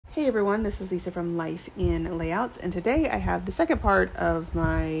Hey everyone, this is Lisa from Life in Layouts, and today I have the second part of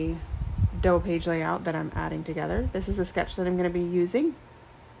my double page layout that I'm adding together. This is a sketch that I'm going to be using,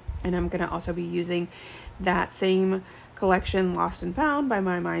 and I'm going to also be using that same collection, Lost and Found by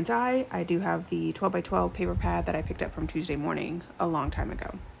My Mind's Eye. I do have the 12 by 12 paper pad that I picked up from Tuesday Morning a long time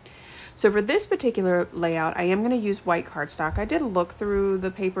ago. So for this particular layout, I am going to use white cardstock. I did look through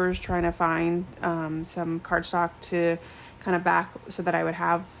the papers trying to find some cardstock to kind of back so that I would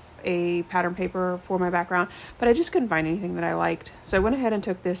have a pattern paper for my background, but I just couldn't find anything that I liked. So I went ahead and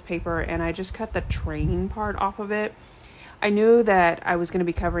took this paper and I just cut the train part off of it. I knew that I was going to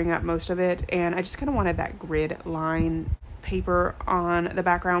be covering up most of it, and I just kind of wanted that grid line paper on the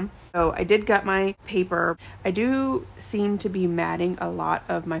background. So I did gut my paper. I do seem to be matting a lot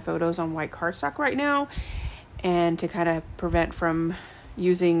of my photos on white cardstock right now, and to kind of prevent from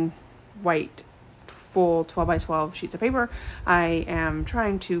using white full 12 by 12 sheets of paper, I am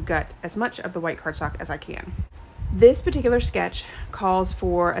trying to gut as much of the white cardstock as I can. This particular sketch calls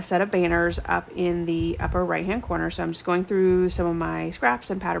for a set of banners up in the upper right hand corner, so I'm just going through some of my scraps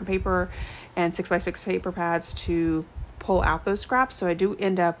and pattern paper and 6x6 paper pads to pull out those scraps. So I do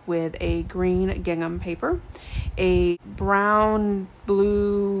end up with a green gingham paper, a brown,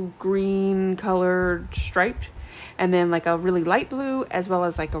 blue, green colored striped, and then like a really light blue, as well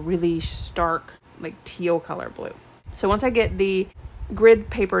as like a really stark like teal color blue. So once I get the grid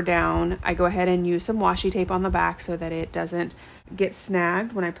paper down, I go ahead and use some washi tape on the back so that it doesn't get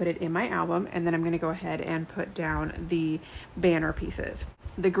snagged when I put it in my album, and then I'm going to go ahead and put down the banner pieces.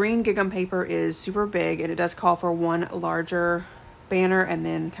 The green gingham paper is super big, and it does call for one larger banner and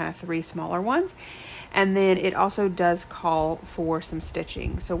then kind of 3 smaller ones, and then it also does call for some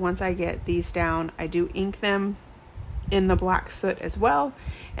stitching. So once I get these down, I do ink them in the black soot as well,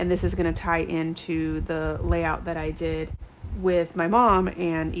 and this is going to tie into the layout that I did with my mom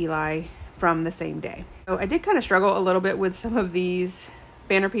and Eli from the same day. So I did kind of struggle a little bit with some of these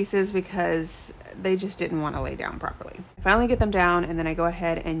banner pieces because they just didn't want to lay down properly. I finally get them down, and then I go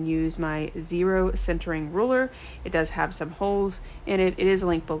ahead and use my 0 centering ruler. It does have some holes in it. It is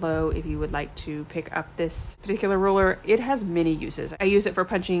linked below if you would like to pick up this particular ruler. It has many uses. I use it for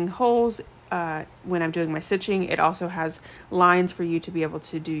punching holes when I'm doing my stitching. It also has lines for you to be able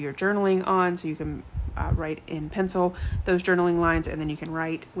to do your journaling on, so you can write in pencil those journaling lines, and then you can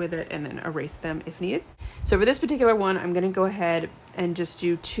write with it and then erase them if needed. So for this particular one, I'm going to go ahead and just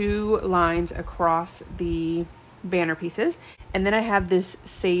do 2 lines across the banner pieces, and then I have this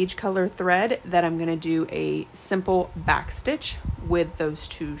sage color thread that I'm going to do a simple back stitch with those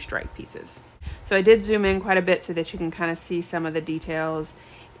 2 stripe pieces. So I did zoom in quite a bit so that you can kind of see some of the details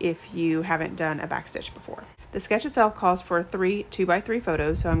if you haven't done a back stitch before. The sketch itself calls for 3 2x3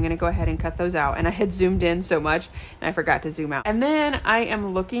 photos, so I'm going to go ahead and cut those out. And I had zoomed in so much and I forgot to zoom out. And then I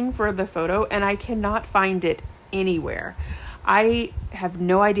am looking for the photo and I cannot find it anywhere. I have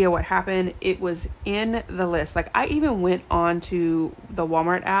no idea what happened. It was in the list. Like, I even went on to the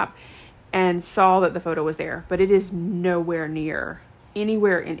Walmart app and saw that the photo was there, but it is nowhere near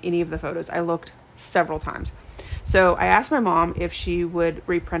anywhere in any of the photos. I looked several times. So I asked my mom if she would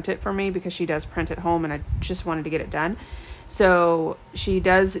reprint it for me, because she does print at home and I just wanted to get it done. So she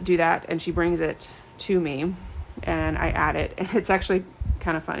does do that, and she brings it to me and I add it. And it's actually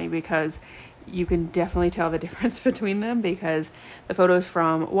kind of funny because you can definitely tell the difference between them, because the photos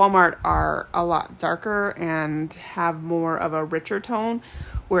from Walmart are a lot darker and have more of a richer tone,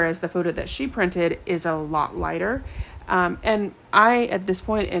 whereas the photo that she printed is a lot lighter. And I, at this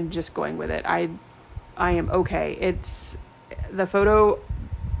point, am just going with it. I am okay. It's the photo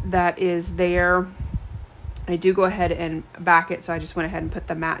that is there. I do go ahead and back it, so I just went ahead and put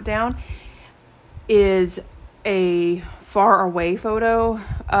the mat down. Is a far away photo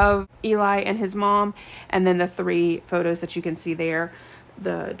of Eli and his mom, and then the 3 photos that you can see there,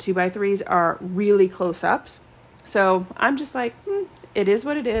 the 2x3s, are really close ups. So I'm just like, it is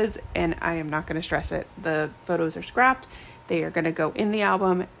what it is, and I am not going to stress it. The photos are scrapped. They are going to go in the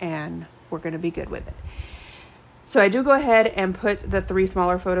album, and we're going to be good with it. So I do go ahead and put the 3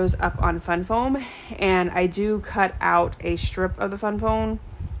 smaller photos up on fun foam, and I do cut out a strip of the fun foam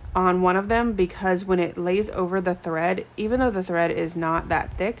on one of them, because when it lays over the thread, even though the thread is not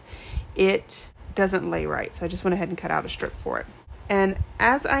that thick, it doesn't lay right. So I just went ahead and cut out a strip for it. And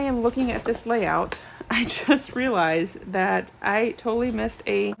as I am looking at this layout, I just realized that I totally missed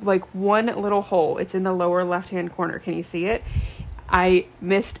one little hole. It's in the lower left-hand corner. Can you see it? I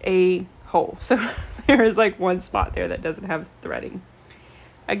missed a hole. So there is like one spot there that doesn't have threading.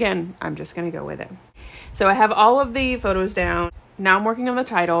 Again, I'm just going to go with it. So I have all of the photos down. now I'm working on the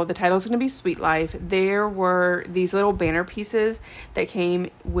title. The title is going to be Sweet Life. There were these little banner pieces that came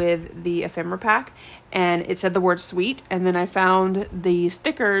with the ephemera pack, and it said the word sweet. And then I found the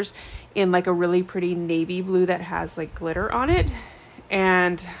stickers in like a really pretty navy blue that has like glitter on it.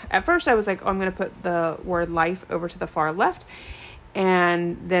 And at first I was like, oh, I'm going to put the word life over to the far left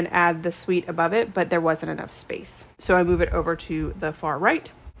and then add the sweet above it, but there wasn't enough space. So I move it over to the far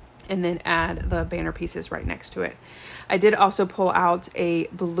right and then add the banner pieces right next to it. I did also pull out a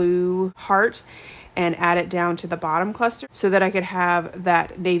blue heart and add it down to the bottom cluster so that I could have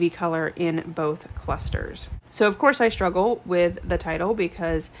that navy color in both clusters. So of course I struggle with the title,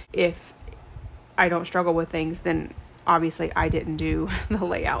 because if I don't struggle with things, then obviously I didn't do the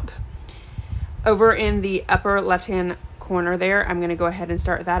layout. Over in the upper left-hand corner there, I'm going to go ahead and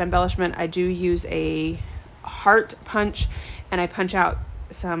start that embellishment. I do use a heart punch, and I punch out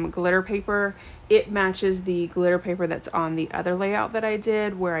some glitter paper. It matches the glitter paper that's on the other layout that I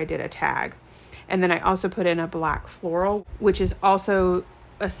did, where I did a tag. And then I also put in a black floral, which is also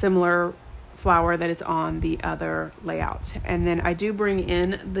a similar flower that is on the other layout. And then I do bring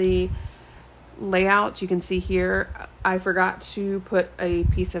in the layout. You can see here I forgot to put a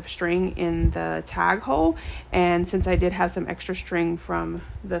piece of string in the tag hole, and since I did have some extra string from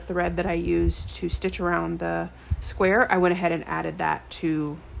the thread that I used to stitch around the square, I went ahead and added that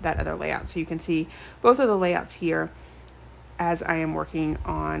to that other layout. So you can see both of the layouts here as I am working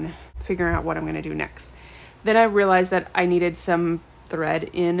on figuring out what I'm going to do next. Then I realized that I needed some thread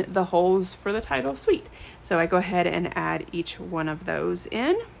in the holes for the title Sweet, so I go ahead and add each one of those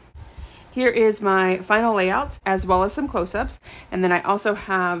in. Here is my final layout, as well as some close-ups, and then I also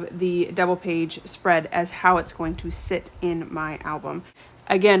have the double page spread as how it's going to sit in my album.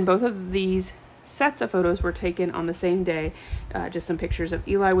 Again, both of these sets of photos were taken on the same day. Just some pictures of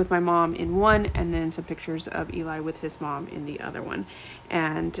Eli with my mom in one, and then some pictures of Eli with his mom in the other one.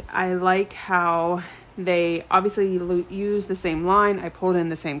 And I like how they obviously use the same line. I pulled in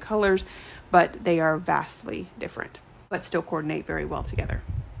the same colors, but they are vastly different, but still coordinate very well together.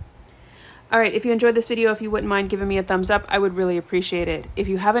 All right, if you enjoyed this video, if you wouldn't mind giving me a thumbs up, I would really appreciate it. If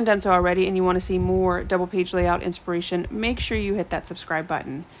you haven't done so already and you want to see more double page layout inspiration, make sure you hit that subscribe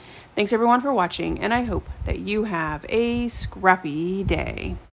button. Thanks everyone for watching, and I hope that you have a scrappy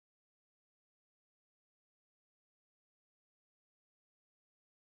day.